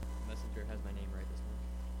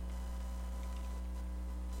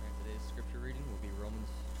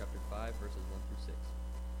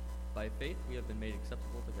By faith we have been made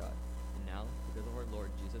acceptable to God, and now, because of our Lord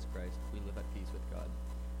Jesus Christ, we live at peace with God.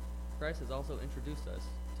 Christ has also introduced us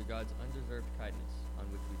to God's undeserved kindness on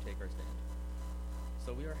which we take our stand.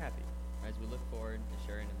 So we are happy as we look forward to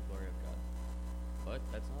sharing in the glory of God. But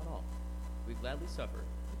that's not all. We gladly suffer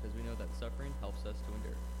because we know that suffering helps us to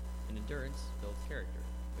endure, and endurance builds character,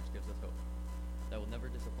 which gives us hope that will never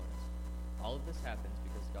disappoint us. All of this happens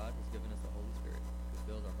because God has given us the Holy Spirit, who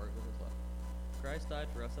fills our heart with his love. Christ died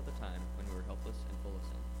for us at the time when we were helpless and full of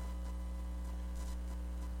sin.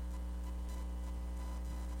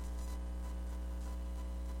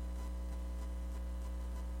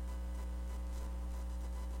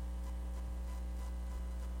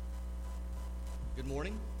 Good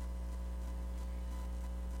morning.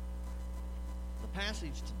 The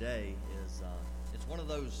passage today is it's one of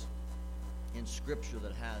those in Scripture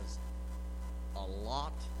that has a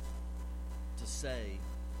lot to say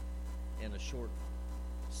in a short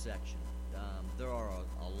section. There are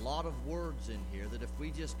a lot of words in here that if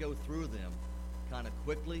we just go through them kind of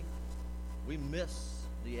quickly, we miss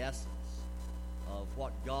the essence of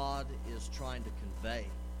what God is trying to convey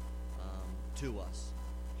to us.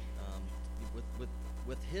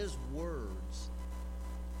 With his words,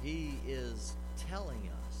 he is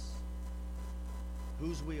telling us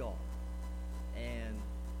whose we are. And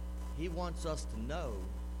he wants us to know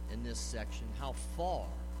in this section how far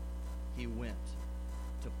he went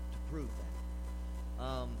to prove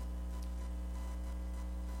that.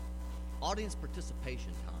 Audience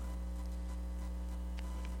participation time.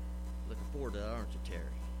 Looking forward to that, aren't you,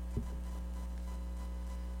 Terry?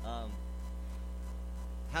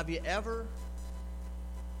 Have you ever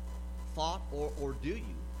thought, or do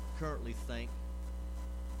you currently think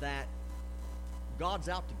that God's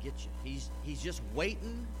out to get you? He's just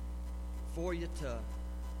waiting for you to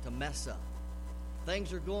mess up.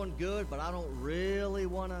 Things are going good, but I don't really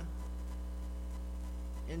want to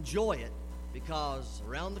enjoy it because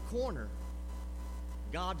around the corner,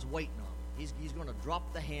 God's waiting on me. He's going to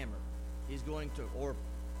drop the hammer. He's going to,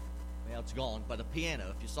 it's gone, but a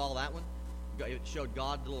piano. If you saw that one, it showed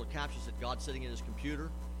God, the little caption said God sitting in his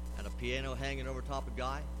computer and a piano hanging over top of a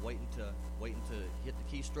guy, waiting to hit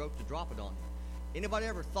the keystroke to drop it on him. Anybody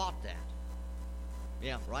ever thought that?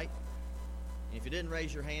 Yeah, right? And if you didn't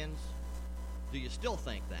raise your hands, do you still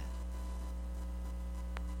think that?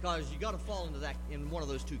 Because you got to fall into that in one of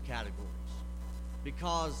those two categories.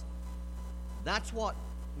 Because that's what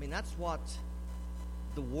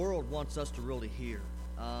the world wants us to really hear.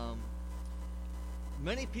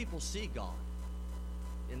 Many people see God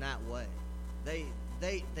in that way. They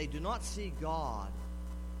do not see God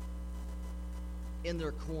in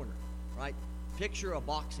their corner, right? Picture a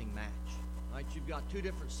boxing match, right? You've got two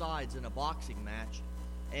different sides in a boxing match,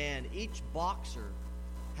 and each boxer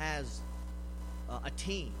has a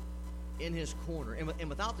team in his corner, and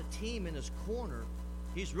without the team in his corner,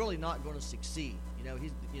 he's really not going to succeed.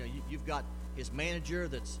 You've got his manager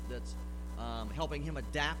that's helping him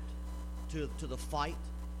adapt to the fight,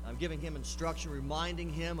 giving him instruction, reminding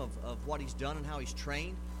him of what he's done and how he's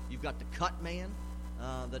trained. You've got the cut man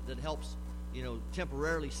that helps,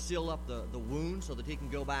 temporarily seal up the wound so that he can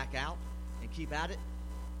go back out and keep at it.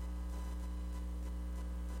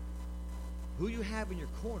 Who you have in your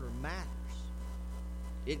corner matters.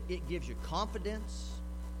 It gives you confidence.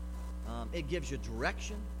 It gives you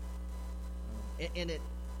direction. And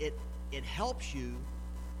it helps you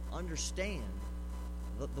understand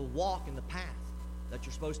the walk and the path that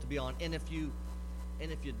you're supposed to be on. And if you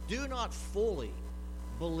do not fully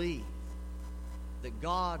believe that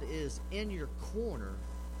God is in your corner,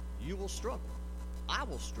 you will struggle. I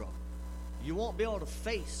will struggle. You won't be able to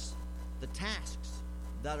face the tasks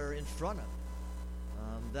that are in front of you,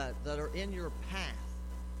 that are in your path,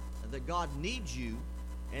 and that God needs you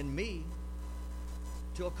and me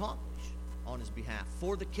to accomplish on his behalf,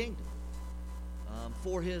 for the kingdom,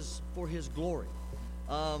 for his glory.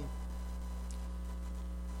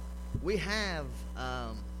 We have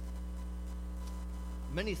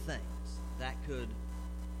many things that could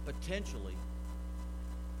potentially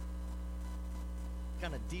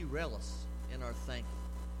kind of derail us in our thinking,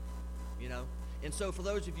 And so for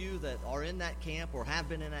those of you that are in that camp or have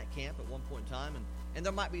been in that camp at one point in time, and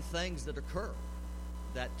there might be things that occur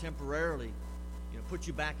that temporarily, put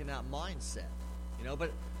you back in that mindset,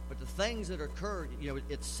 but the things that occur,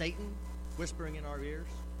 it's Satan whispering in our ears,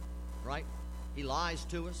 right? He lies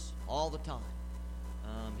to us all the time.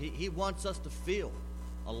 He wants us to feel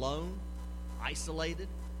alone, isolated,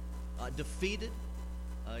 defeated.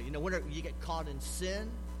 Whenever you get caught in sin,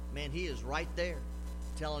 man, he is right there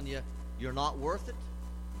telling you you're not worth it.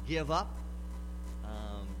 Give up.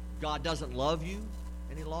 God doesn't love you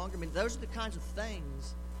any longer. I mean, those are the kinds of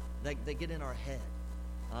things that get in our head.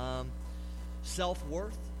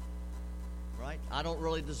 Self-worth, right? I don't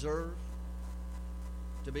really deserve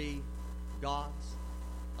to be God's.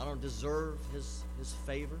 I don't deserve His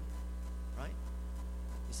favor, right?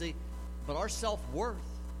 You see, but our self-worth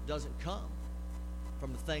doesn't come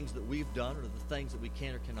from the things that we've done or the things that we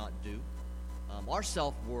can or cannot do. Our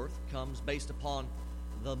self-worth comes based upon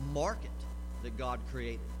the market that God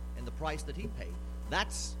created and the price that He paid.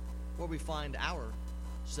 That's where we find our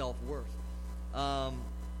self-worth.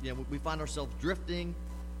 We find ourselves drifting.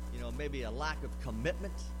 Maybe a lack of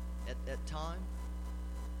commitment at time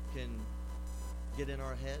can get in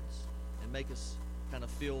our heads and make us kind of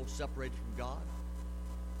feel separated from God.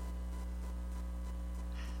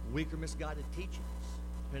 Weak or misguided teachings,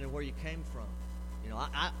 depending on where you came from.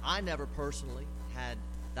 I never personally had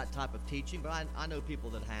that type of teaching, but I know people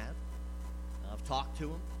that have. I've talked to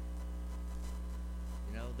them.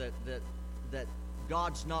 That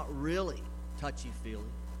God's not really touchy-feely.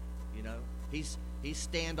 He's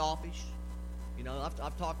standoffish.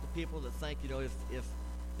 I've talked to people that think, if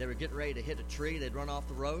they were getting ready to hit a tree, they'd run off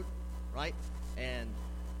the road, right? And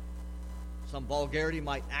some vulgarity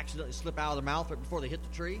might accidentally slip out of their mouth right before they hit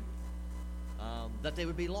the tree, that they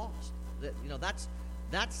would be lost.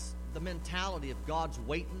 That's the mentality of God's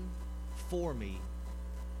waiting for me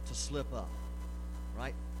to slip up,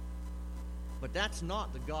 right? But that's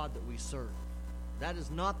not the God that we serve. That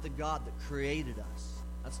is not the God that created us.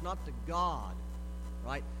 That's not the God,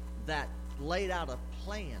 right, that laid out a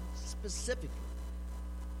plan specifically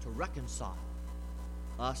to reconcile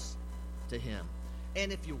us to Him.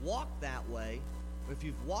 And if you walk that way, or if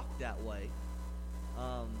you've walked that way,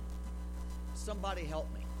 somebody help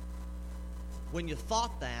me. When you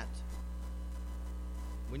thought that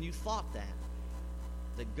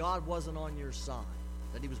God wasn't on your side,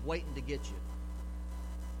 that He was waiting to get you,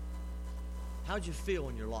 how'd you feel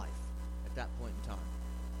in your life at that point in time?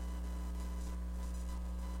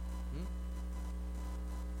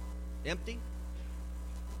 Empty?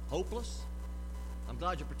 Hopeless? I'm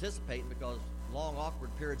glad you're participating, because long, awkward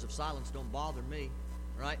periods of silence don't bother me,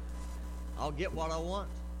 right? I'll get what I want,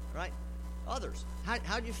 right? Others,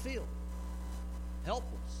 how'd you feel?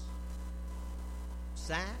 Helpless?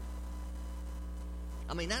 Sad?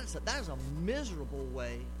 I mean, that is a miserable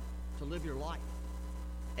way to live your life.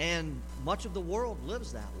 And much of the world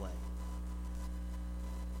lives that way.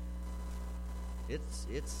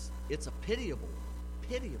 It's a pitiable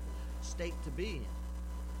state to be in,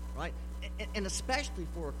 right? And especially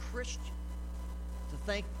for a Christian, to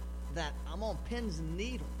think that I'm on pins and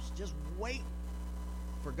needles just waiting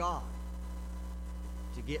for God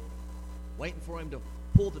to get me, waiting for Him to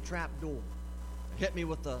pull the trap door, or hit me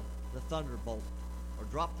with the thunderbolt, or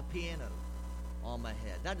drop the piano on my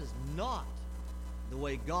head. That is not the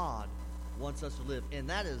way God wants us to live, and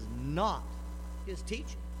that is not His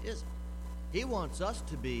teaching, is it? He wants us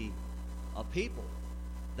to be a people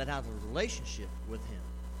that have a relationship with Him,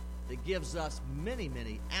 that gives us many,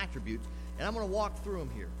 many attributes. And I'm going to walk through them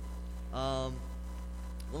here. I'm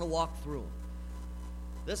going to walk through them.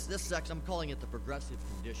 This section, I'm calling it the progressive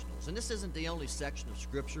conditionals. And this isn't the only section of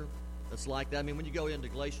Scripture that's like that. I mean, when you go into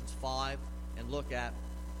Galatians 5 and look at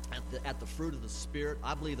the fruit of the Spirit,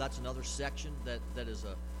 I believe that's another section that is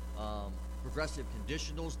a progressive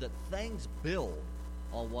conditionals, that things build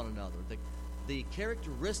on one another. The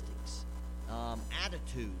characteristics,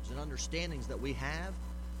 attitudes, and understandings that we have,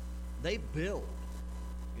 they build,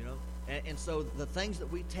 and so the things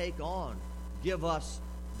that we take on give us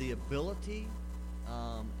the ability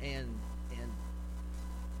and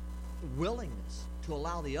willingness to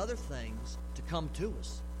allow the other things to come to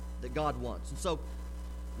us that God wants. And so,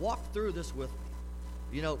 walk through this with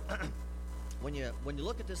me. When you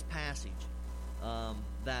look at this passage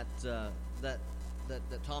that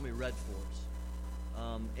Tommy read for us,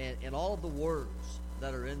 and all of the words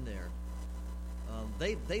that are in there,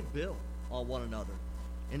 they build on one another.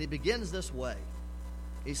 And he begins this way.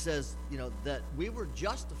 He says, that we were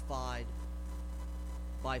justified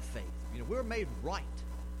by faith. We were made right.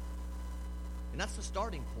 And that's the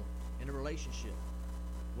starting point in a relationship.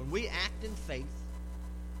 When we act in faith,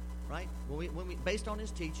 right? When we based on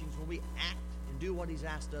His teachings, when we act and do what He's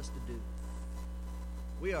asked us to do,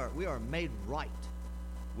 we are made right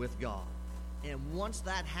with God. And once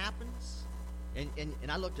that happens, and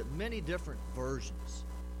I looked at many different versions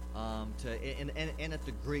and at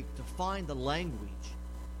the Greek to find the language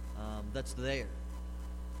that's there.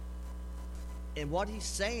 And what he's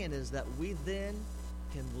saying is that we then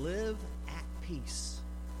can live at peace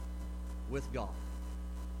with God.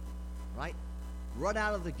 Right? Right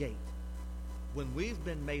out of the gate. when we've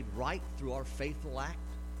been made right through our faithful act,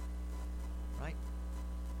 right?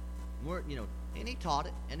 And he taught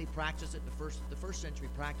it, and he practiced it. The first century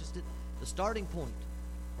practiced it. The starting point,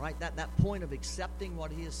 right? That point of accepting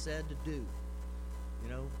what he has said to do.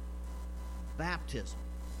 Baptism,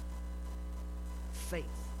 faith.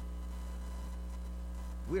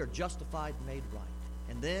 We are justified and made right.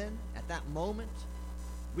 And then, at that moment,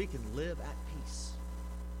 we can live at peace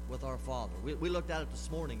with our Father. We looked at it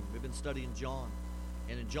this morning. We've been studying John.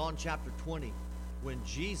 And in John chapter 20, when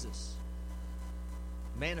Jesus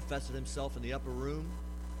manifested himself in the upper room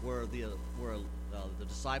where the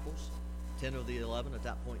disciples, 10 of the 11 at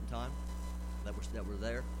that point in time, that were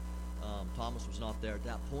there. Thomas was not there at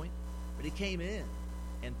that point. But he came in,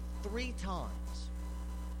 and 3 times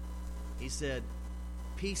he said,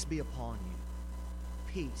 "Peace be upon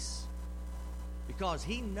you." Peace. Because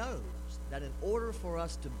he knows that in order for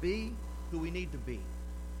us to be who we need to be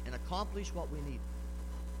and accomplish what we need,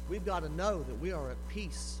 we've got to know that we are at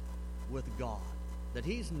peace with God. That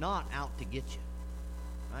he's not out to get you.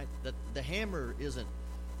 Right? That the hammer isn't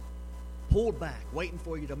pulled back, waiting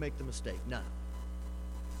for you to make the mistake. No.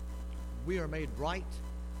 We are made right,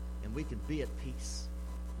 and we can be at peace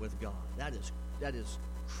with God. That is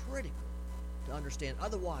critical to understand.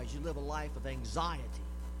 Otherwise, you live a life of anxiety.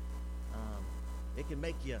 It can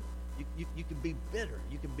make you can be bitter.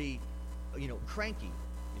 You can be, cranky.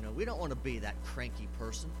 We don't want to be that cranky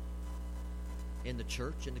person in the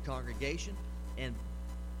church, in the congregation. And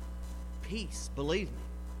peace, believe me,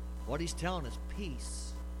 what he's telling us,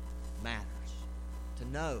 peace matters. To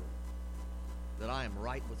know that I am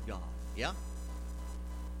right with God. Yeah?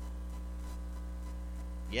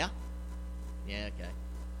 Yeah? Yeah, okay.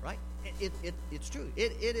 Right? It's true.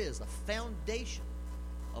 It is the foundation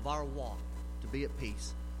of our walk to be at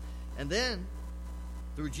peace. And then,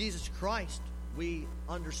 through Jesus Christ, we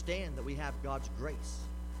understand that we have God's grace,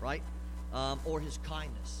 right? Or his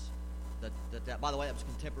kindness. That by the way, that was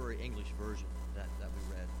contemporary English version that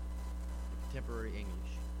we read. Contemporary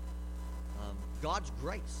English. God's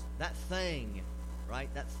grace, that thing,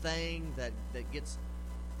 right? That thing that gets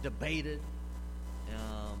debated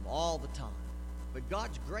all the time. But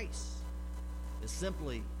God's grace is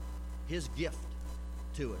simply his gift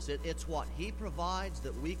to us. It's what he provides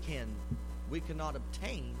that we cannot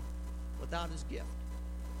obtain without his gift,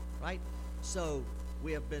 right? So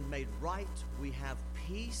we have been made right. We have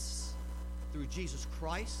peace through Jesus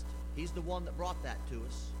Christ. He's the one that brought that to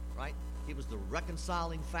us, right? He was the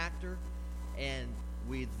reconciling factor. And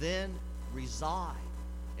we then reside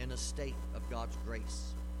in a state of God's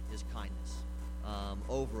grace, his kindness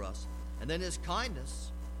over us. And then his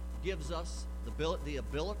kindness gives us the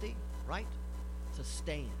ability, right, to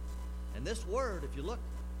stand. And this word, if you look,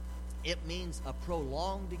 it means a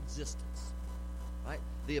prolonged existence, right?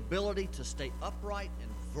 The ability to stay upright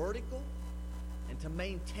and vertical and to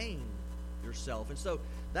maintain yourself. And so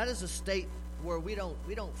that is a state where we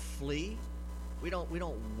don't flee, we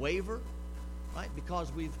don't waver. Right?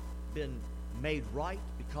 Because we've been made right,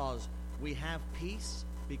 because we have peace,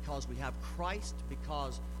 because we have Christ,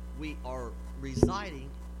 because we are residing,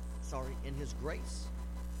 in his grace.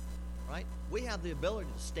 Right? We have the ability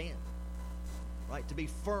to stand. Right? To be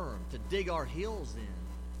firm, to dig our heels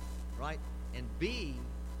in. Right? And be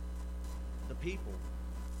the people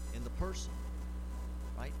in the person.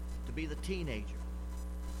 Right? To be the teenager.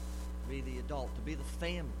 To be the adult. To be the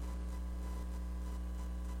family.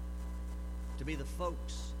 To be the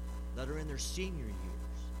folks that are in their senior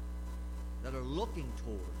years, that are looking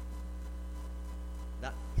toward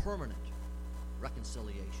that permanent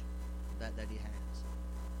reconciliation that he has.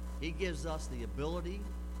 He gives us the ability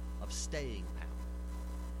of staying power.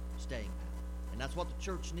 Staying power. And that's what the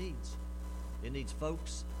church needs. It needs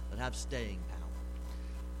folks that have staying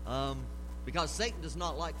power. Because Satan does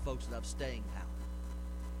not like folks that have staying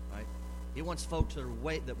power. Right? He wants folks that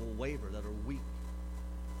will waver, that are weak,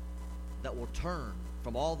 that will turn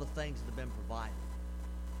from all the things that have been provided.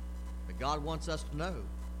 But God wants us to know,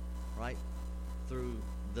 right, through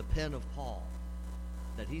the pen of Paul,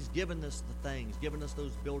 that he's given us the things, given us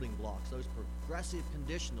those building blocks, those progressive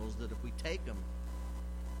conditionals that if we take them,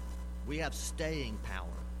 we have staying power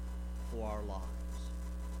for our lives,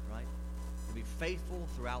 right? To be faithful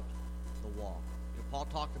throughout the walk. Paul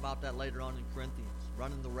talked about that later on in Corinthians,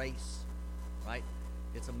 running the race, right?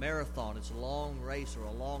 It's a marathon. It's a long race or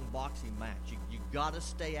a long boxing match. You got to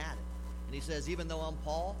stay at it. And he says, even though I'm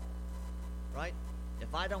Paul, right,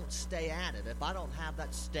 if I don't stay at it, if I don't have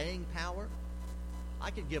that staying power, I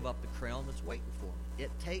could give up the crown that's waiting for me.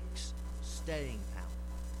 It takes staying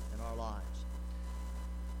power in our lives.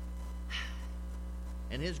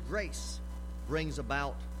 And his grace brings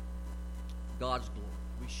about God's glory.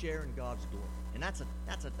 We share in God's glory. And that's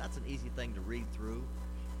an easy thing to read through.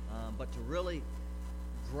 But to really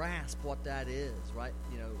grasp what that is, right?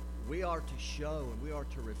 We are to show and we are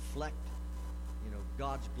to reflect,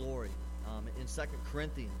 God's glory. In 2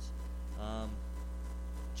 Corinthians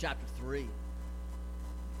chapter 3,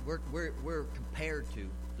 we're compared to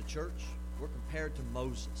the church. We're compared to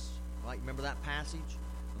Moses, right? Remember that passage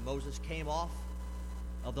when Moses came off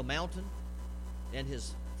of the mountain and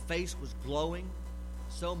his face was glowing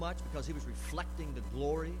so much because he was reflecting the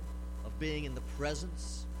glory of being in the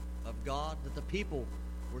presence of God, that the people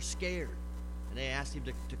were scared, and they asked him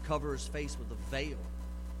to cover his face with a veil,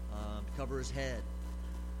 to cover his head.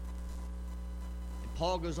 And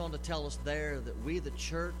Paul goes on to tell us there that we, the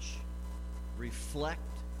church, reflect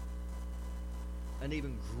an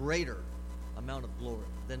even greater amount of glory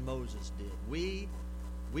than Moses did. We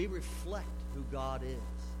reflect who God is.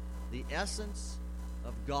 The essence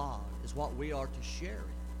of God is what we are to share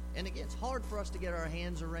in. And again, it's hard for us to get our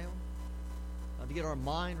hands around, to get our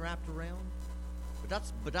mind wrapped around.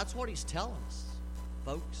 But that's what he's telling us,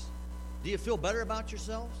 folks. Do you feel better about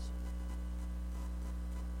yourselves?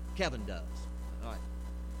 Kevin does. All right.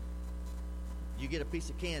 You get a piece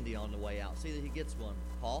of candy on the way out. See that he gets one,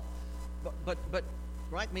 Paul. But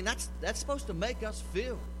right? I mean, that's supposed to make us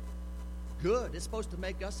feel good. It's supposed to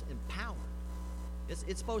make us empowered. It's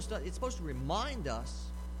supposed to remind us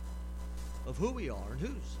of who we are and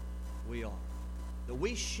whose we are. That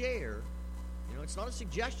we share. It's not a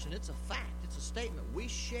suggestion. It's a fact. It's a statement. We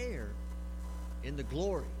share in the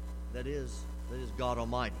glory that is God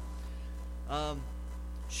Almighty.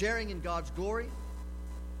 Sharing in God's glory.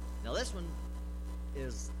 Now this one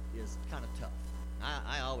is kind of tough.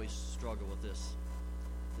 I always struggle with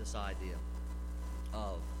this idea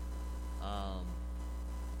of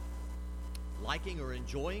liking or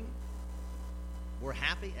enjoying. We're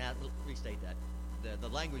happy. Let me restate that. The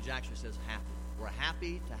language actually says happy. We're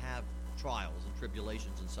happy to have trials and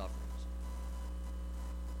tribulations and sufferings.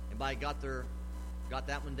 Anybody got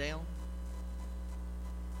that one down?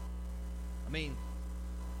 I mean,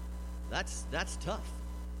 that's tough.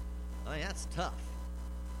 That's tough.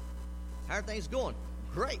 How are things going?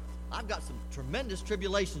 Great. I've got some tremendous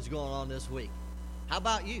tribulations going on this week. How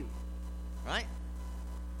about you? Right?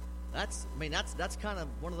 That's kind of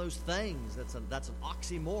one of those things that's an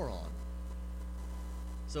oxymoron.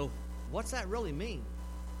 So what's that really mean,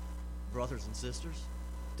 brothers and sisters?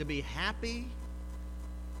 To be happy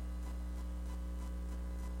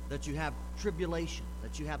that you have tribulation,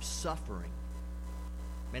 that you have suffering.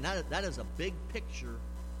 Man, that is a big picture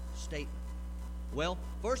statement. Well,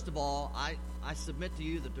 first of all, I submit to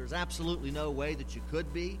you that there's absolutely no way that you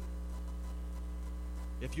could be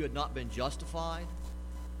if you had not been justified,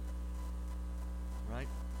 right?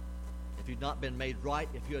 If you'd not been made right,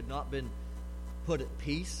 if you had not been put at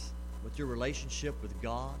peace with your relationship with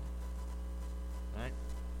God, right?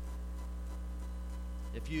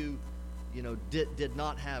 If you did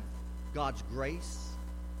not have God's grace,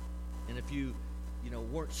 and if you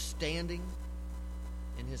weren't standing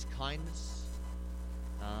in His kindness,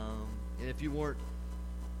 and if you weren't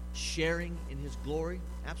sharing in His glory,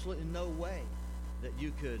 absolutely no way that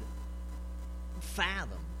you could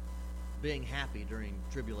fathom being happy during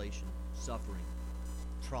tribulation, suffering,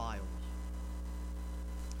 trials.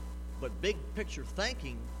 But big picture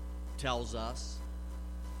thinking tells us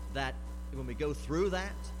that when we go through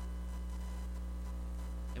that,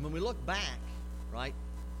 and when we look back, right?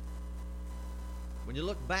 When you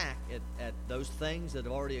look back at those things that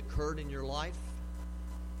have already occurred in your life,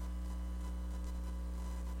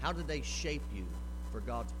 how did they shape you for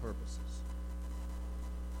God's purposes?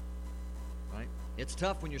 Right? It's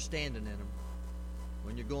tough when you're standing in them,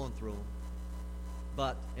 when you're going through them.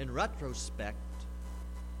 But in retrospect,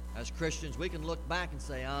 as Christians, we can look back and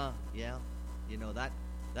say, yeah,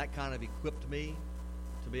 that kind of equipped me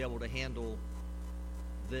to be able to handle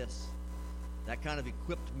this. That kind of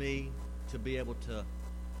equipped me to be able to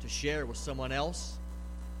share with someone else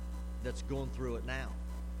that's going through it now.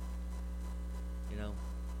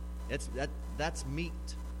 That's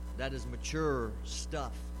meat. That is mature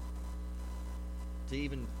stuff to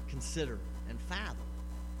even consider and fathom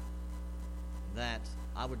that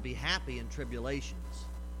I would be happy in tribulations.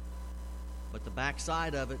 But the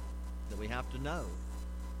backside of it that we have to know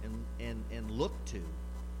and look to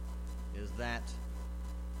is that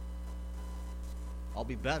I'll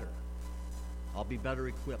be better. I'll be better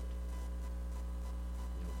equipped.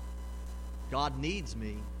 God needs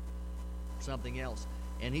me for something else.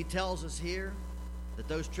 And He tells us here that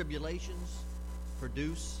those tribulations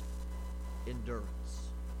produce endurance.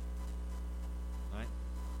 Right?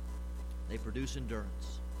 They produce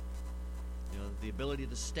endurance. the ability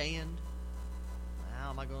to stand. How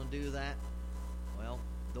am I going to do that? Well,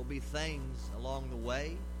 there'll be things along the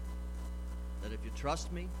way that if you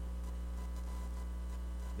trust me,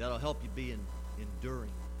 that'll help you be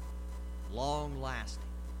enduring, long-lasting,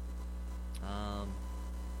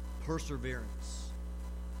 perseverance.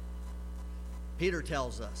 Peter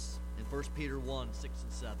tells us in 1 Peter 1, 6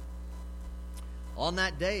 and 7, on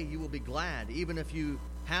that day you will be glad, even if you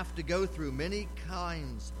have to go through many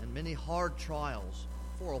kinds and many hard trials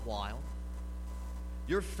for a while.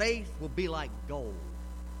 Your faith will be like gold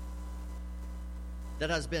that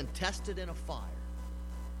has been tested in a fire.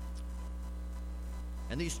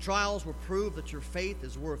 And these trials will prove that your faith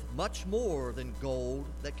is worth much more than gold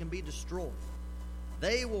that can be destroyed.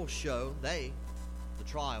 They will show, the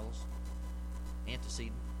trials,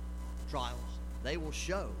 antecedent trials, they will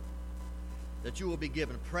show that you will be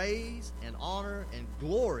given praise and honor and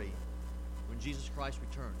glory when Jesus Christ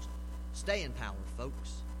returns. Stay in power,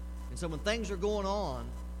 folks. And so when things are going on,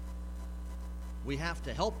 we have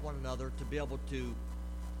to help one another to be able to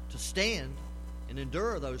stand and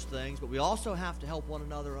endure those things, but we also have to help one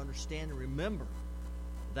another understand and remember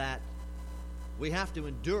that we have to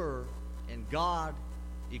endure, and God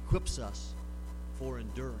equips us for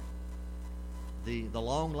enduring the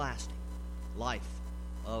long-lasting life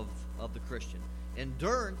of the Christian.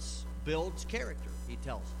 Endurance builds character, he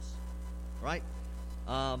tells us, right?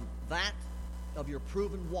 That of your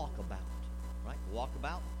proven walkabout, right?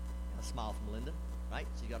 Walkabout, and a smile from Linda, right?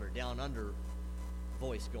 So you got her down under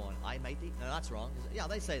voice going, "Aye, matey." No, that's wrong. Yeah,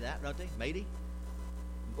 they say that, don't they? Matey?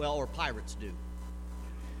 Well, or pirates do.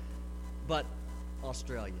 But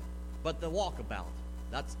Australia. But the walkabout.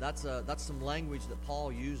 That's some language that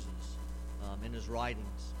Paul uses in his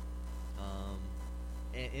writings,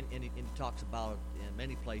 and he talks about it in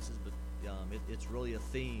many places. But it's really a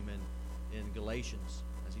theme in Galatians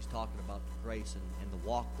as he's talking about the grace and the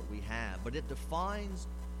walk that we have. But it defines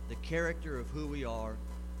the character of who we are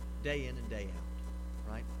day in and day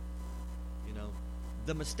out, right?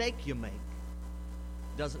 The mistake you make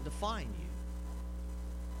doesn't define you,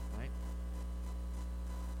 right?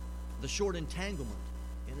 The short entanglement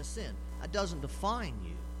in a sin, that doesn't define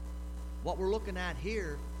you. What we're looking at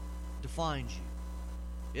here defines you.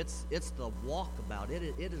 It's the walkabout.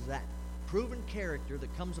 It is that proven character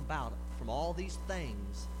that comes about from all these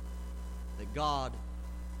things that God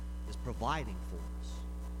is providing for us,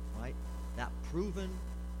 right? That proven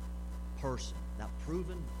person, that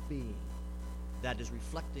proven being that is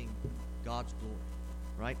reflecting God's glory,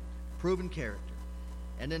 right? Proven character.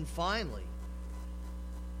 And then finally,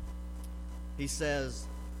 he says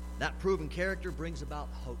that proven character brings about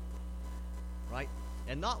hope, right?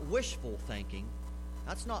 And not wishful thinking.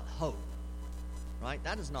 That's not hope, right?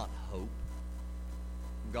 That is not hope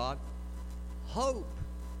from God. Hope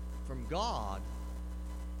from God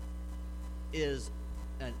is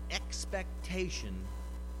an expectation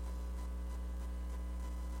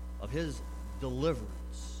of His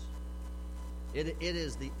deliverance. It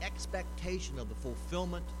is the expectation of the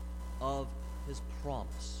fulfillment of His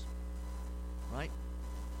promise, right?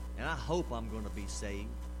 And I hope I'm going to be saved.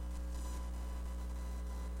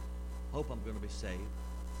 Hope I'm going to be saved.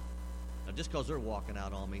 Now, just because they're walking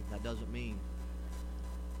out on me, that doesn't mean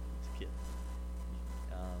it's a kid.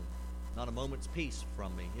 Not a moment's peace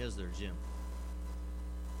from me, is there, Jim?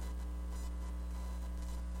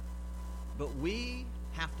 But we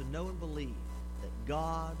have to know and believe that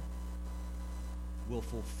God will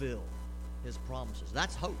fulfill His promises.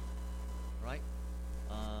 That's hope, right?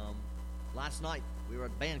 Last night we were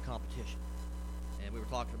at a band competition, and we were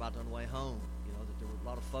talking about on the way home, that there were a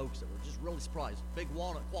lot of folks that were just really surprised. Big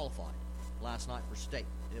Walnut qualified last night for state.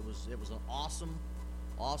 It was an awesome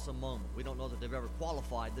moment. We don't know that they've ever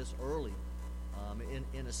qualified this early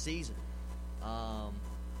in a season.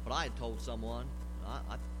 But I had told someone,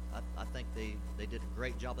 I think they did a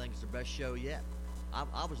great job. I think it's their best show yet.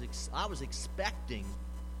 I was expecting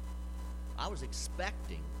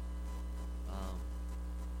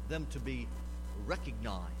them to be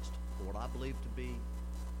recognized for what I believe to be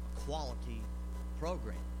a quality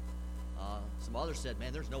program. Some others said,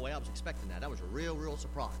 "Man, there's no way I was expecting that. That was a real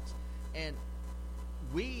surprise." And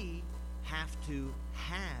we have to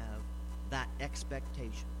have that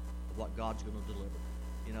expectation of what God's going to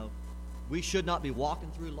deliver. We should not be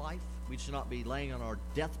walking through life. We should not be laying on our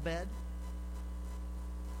deathbed,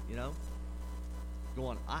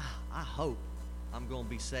 going, I hope I'm going to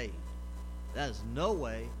be saved. That is no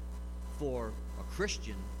way for a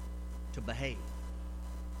Christian to behave,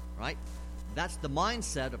 right? That's the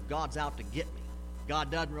mindset of God's out to get me.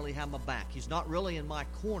 God doesn't really have my back. He's not really in my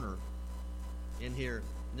corner in here,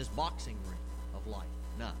 in this boxing ring of life.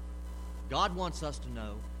 No. God wants us to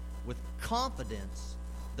know with confidence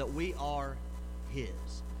that we are His.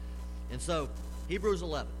 And so, Hebrews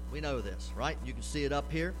 11, we know this, right? You can see it up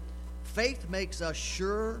here. Faith makes us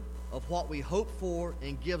sure of what we hope for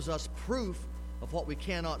and gives us proof of what we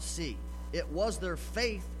cannot see. It was their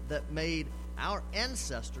faith that made our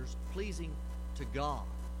ancestors pleasing to God,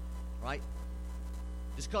 right?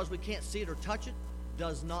 Just because we can't see it or touch it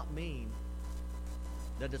does not mean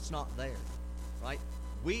that it's not there, right?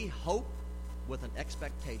 We hope with an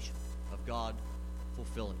expectation of God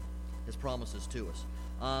fulfilling His promises to us,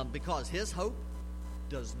 because His hope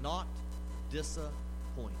does not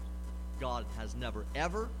disappoint. God has never,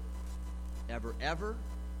 ever, ever, ever,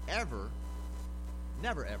 ever,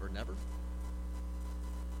 never, ever, never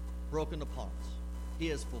broken upon us. He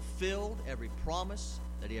has fulfilled every promise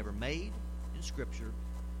that He ever made in Scripture,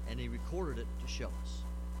 and He recorded it to show us,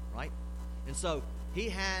 right? And so He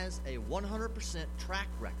has a 100% track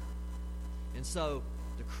record. And so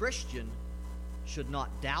the Christian should not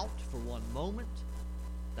doubt for one moment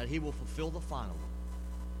that He will fulfill the final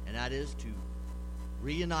one, and that is to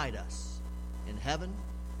reunite us in heaven,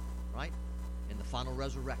 right? In the final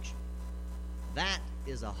resurrection. That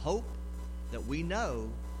is a hope that we know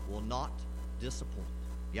will not disappoint.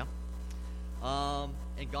 Yeah?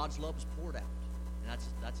 And God's love is poured out. And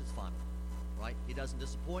that's His final, right? He doesn't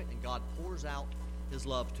disappoint, and God pours out His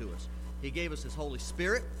love to us. He gave us His Holy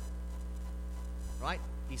Spirit, right?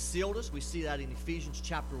 He sealed us. We see that in Ephesians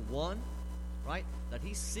chapter 1, right? That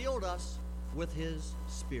He sealed us with His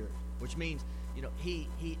Spirit, which means,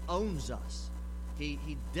 He owns us.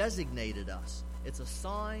 He designated us. It's a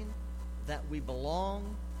sign that we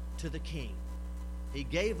belong to the King. He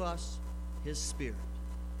gave us His Spirit,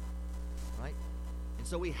 right? And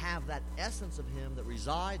so we have that essence of Him that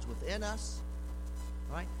resides within us,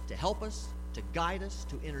 right? To help us, to guide us,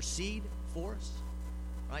 to intercede for us,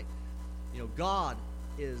 right? God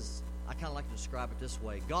is, I kind of like to describe it this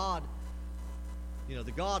way. God,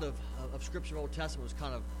 the God of Scripture, Old Testament, was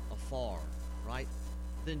kind of afar, right?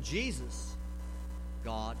 Then Jesus,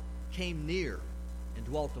 God, came near and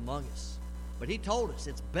dwelt among us. But He told us,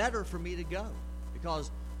 it's better for me to go because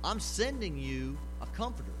I'm sending you a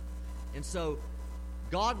comforter. And so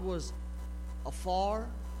God was afar,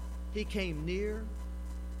 He came near,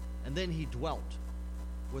 and then He dwelt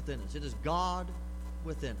within us. It is God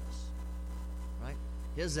within us, right?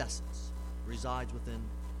 His essence resides within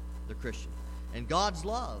the Christian. And God's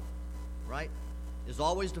love, right, is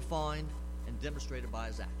always defined and demonstrated by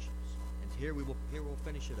His actions. And here we'll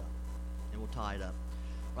finish it up, and we'll tie it up,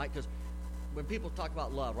 right? Because when people talk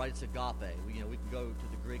about love, right, it's agape. We can go to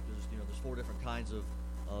the Greek. There's 4 different kinds of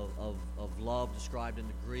love described in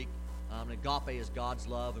the Greek. Agape is God's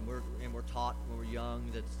love, and we're taught when we're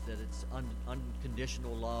young that it's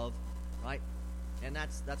unconditional love, right? And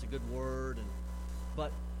that's a good word.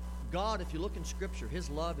 But God, if you look in Scripture, His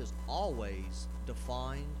love is always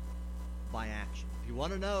defined by action. If you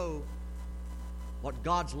want to know what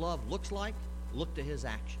God's love looks like, look to His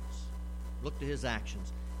actions. Look to His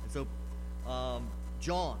actions. And so,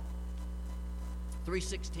 John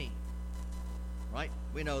 3:16, right?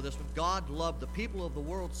 We know this one. God loved the people of the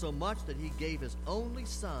world so much that He gave His only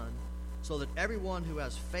Son so that everyone who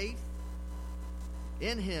has faith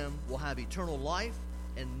in Him will have eternal life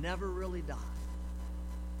and never really die.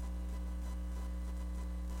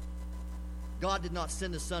 God did not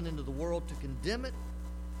send His Son into the world to condemn it.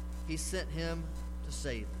 He sent Him to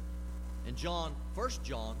save it. And 1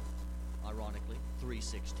 John, ironically,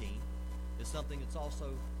 3:16, is something that's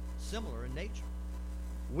also similar in nature.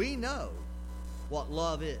 We know what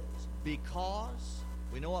love is because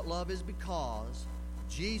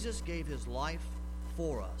Jesus gave His life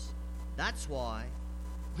for us. That's why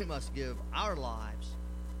we must give our lives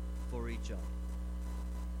for each other.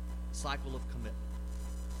 Cycle of commitment.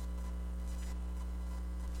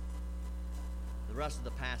 The rest of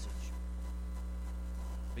the passage,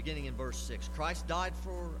 beginning in verse 6. Christ died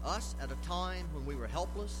for us at a time when we were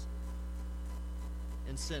helpless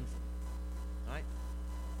and sinful. All right?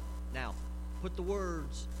 Now, put the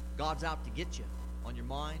words, God's out to get you, on your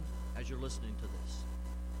mind as you're listening to this.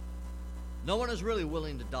 No one is really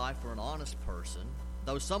willing to die for an honest person,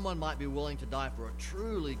 though someone might be willing to die for a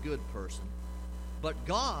truly good person. But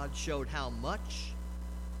God showed how much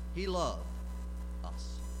He loved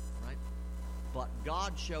us. Right? But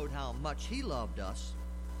God showed how much He loved us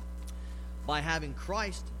by having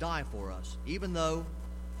Christ die for us, even though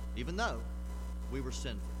we were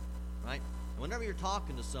sinful. Right? And whenever you're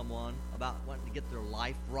talking to someone about wanting to get their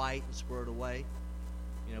life right and squared away,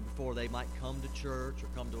 before they might come to church or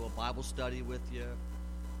come to a Bible study with you,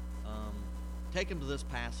 take them to this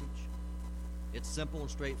passage. It's simple and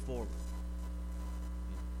straightforward.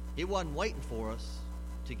 He wasn't waiting for us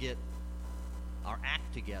to get our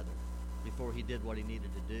act together before he did what he needed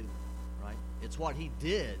to do, right? It's what he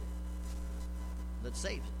did that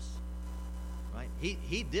saves us, right?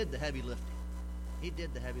 He did the heavy lifting. He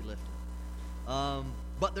did the heavy lifting.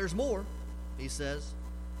 But there's more, he says.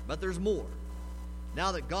 But there's more.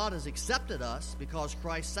 Now that God has accepted us because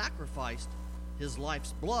Christ sacrificed his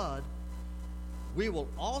life's blood, we will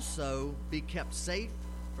also be kept safe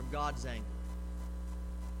from God's anger.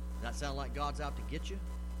 Does that sound like God's out to get you?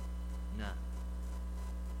 No.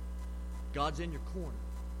 God's in your corner.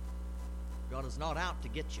 God is not out to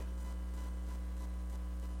get you.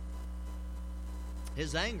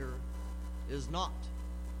 His anger is not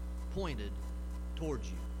pointed towards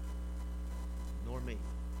you, nor me.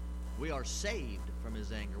 We are saved from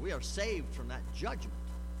his anger. We are saved from that judgment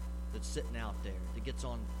that's sitting out there, that gets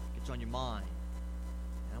on your mind.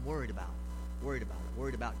 And I'm worried about it. Worried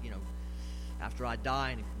about, after I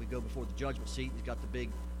die and we go before the judgment seat, he's got the big,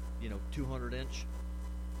 200-inch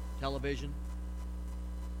television,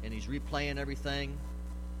 and he's replaying everything.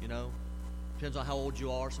 Depends on how old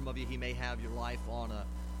you are. Some of you, he may have your life on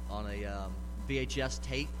a VHS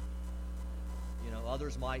tape.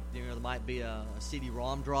 Others might, there might be a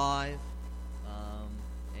CD-ROM drive,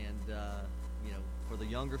 and for the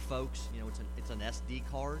younger folks, it's an SD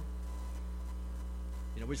card.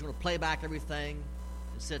 We're just going to play back everything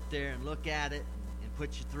and sit there and look at it and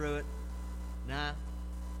put you through it. Nah.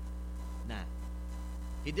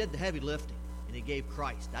 He did the heavy lifting, and he gave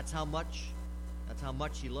Christ. That's how much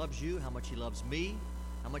he loves you, how much he loves me,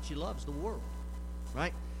 how much he loves the world,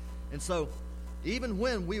 right? And so, even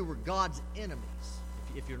when we were God's enemies,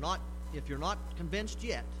 if you're not convinced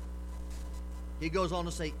yet, he goes on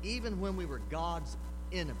to say, even when we were God's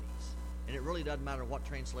enemies, and it really doesn't matter what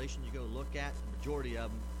translation you go look at, the majority of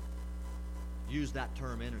them use that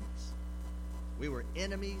term, enemies. We were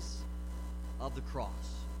enemies of the cross.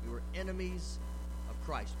 We were enemies of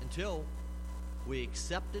Christ until we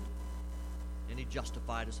accepted, and he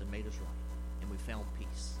justified us and made us right, and we found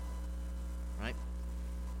peace, right?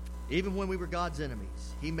 Even when we were God's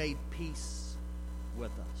enemies, he made peace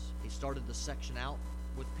with us. He started the section out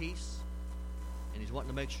with peace, and he's wanting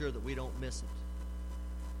to make sure that we don't miss it.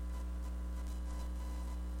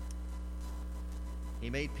 He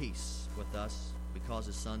made peace with us because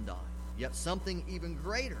his son died. Yet something even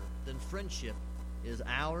greater than friendship is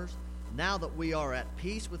ours. Now that we are at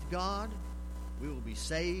peace with God, we will be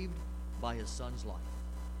saved by his son's life.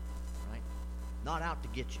 Right? Not out to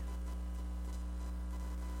get you.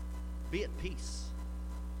 Be at peace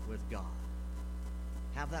with God.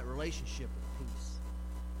 Have that relationship of peace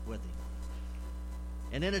with him.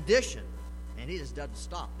 And in addition, and he just doesn't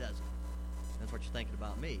stop, does he? That's what you're thinking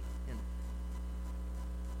about me, isn't it?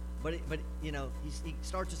 But he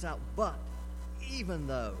starts us out, but even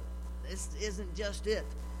though this isn't just it,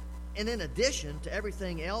 and in addition to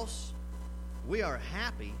everything else, we are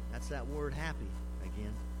happy. That's that word happy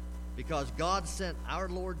again, because God sent our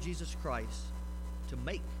Lord Jesus Christ to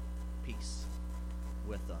make peace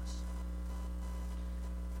with us.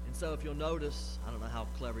 And so if you'll notice, I don't know how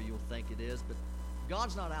clever you'll think it is, but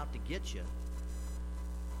God's not out to get you.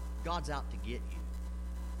 God's out to get you.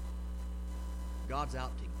 God's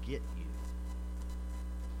out to get you.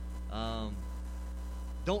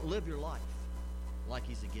 Don't live your life like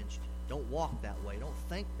he's against you. Don't walk that way. Don't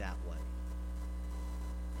think that way.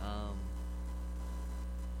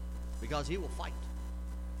 Because he will fight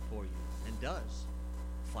for you and does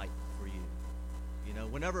fight for you.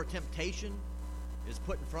 Whenever a temptation is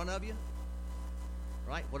put in front of you,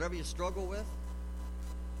 right? Whatever you struggle with,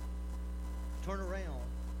 turn around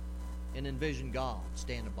and envision God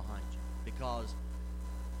standing behind you, because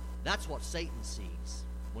that's what Satan sees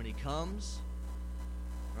when he comes,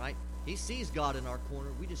 right? He sees God in our corner.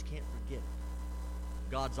 We just can't forget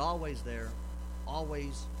it. God's always there,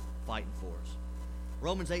 always fighting for us.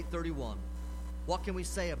 Romans 8:31. What can we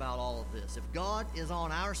say about all of this? If God is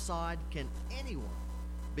on our side, can anyone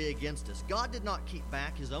be against us? God did not keep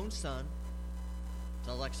back his own son.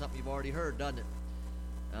 Sounds like something you've already heard, doesn't it?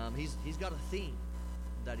 He's got a theme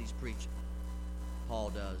that he's preaching. Paul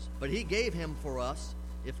does. But he gave him for us.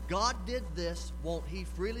 If God did this, won't he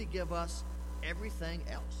freely give us everything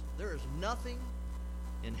else? There is nothing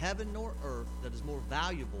in heaven nor earth that is more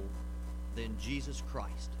valuable than Jesus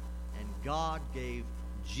Christ. And God gave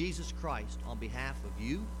Jesus Christ on behalf of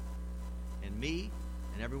you and me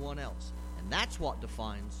and everyone else. And that's what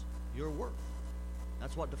defines your worth.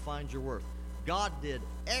 That's what defines your worth. God did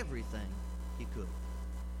everything he could.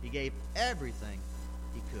 He gave everything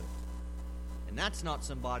he could. And that's not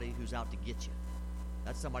somebody who's out to get you.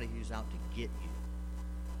 That's somebody who's out to get you.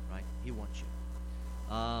 Right? He wants you.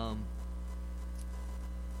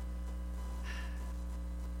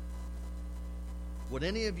 Would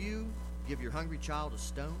any of you give your hungry child a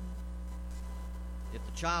stone if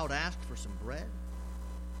the child asked for some bread?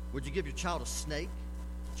 Would you give your child a snake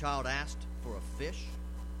if the child asked for a fish?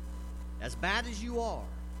 As bad as you are,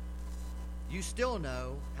 you still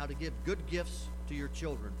know how to give good gifts to your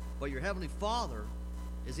children, but your Heavenly Father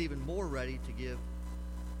is even more ready to give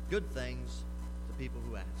good things to people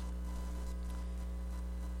who ask.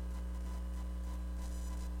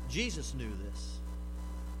 Jesus knew this,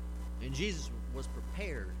 and Jesus was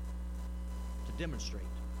prepared to demonstrate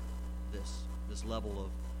this level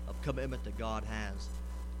of commitment that God has.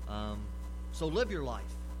 So live your life.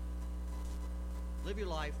 Live your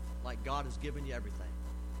life like God has given you everything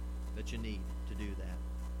that you need to do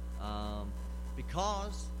that.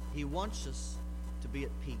 Because He wants us to be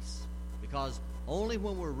at peace. Because only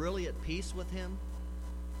when we're really at peace with Him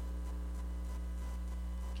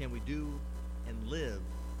can we do and live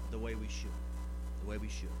the way we should. The way we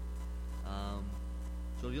should.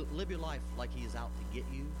 So you live your life like He is out to get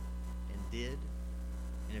you and did.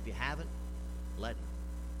 And if you haven't, let Him.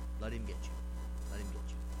 Let Him get you. Let Him get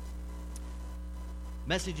you.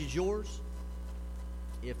 Message is yours.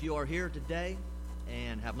 If you are here today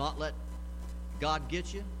and have not let God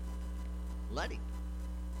get you, let Him.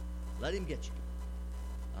 Let Him get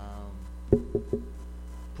you.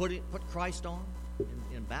 Put Christ on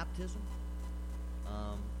in baptism.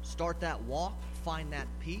 Start that walk. Find that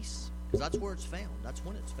peace. Because that's where it's found. That's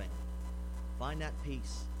when it's found. Find that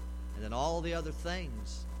peace. And then all the other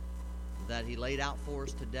things that He laid out for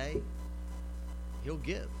us today, He'll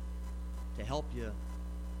give to help you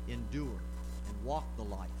endure and walk the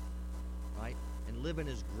life, right? And live in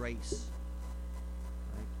His grace,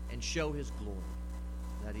 right? And show His glory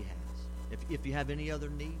that He has. If you have any other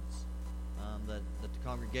needs that the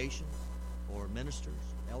congregation or ministers,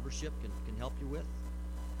 eldership can help you with,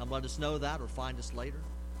 come let us know that, or find us later,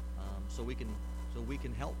 so we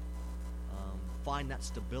can help find that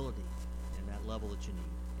stability and that level that you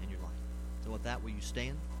need in your life. So with that, will you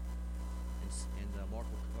stand? And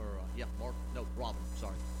Robin,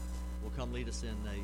 sorry, will come lead us in a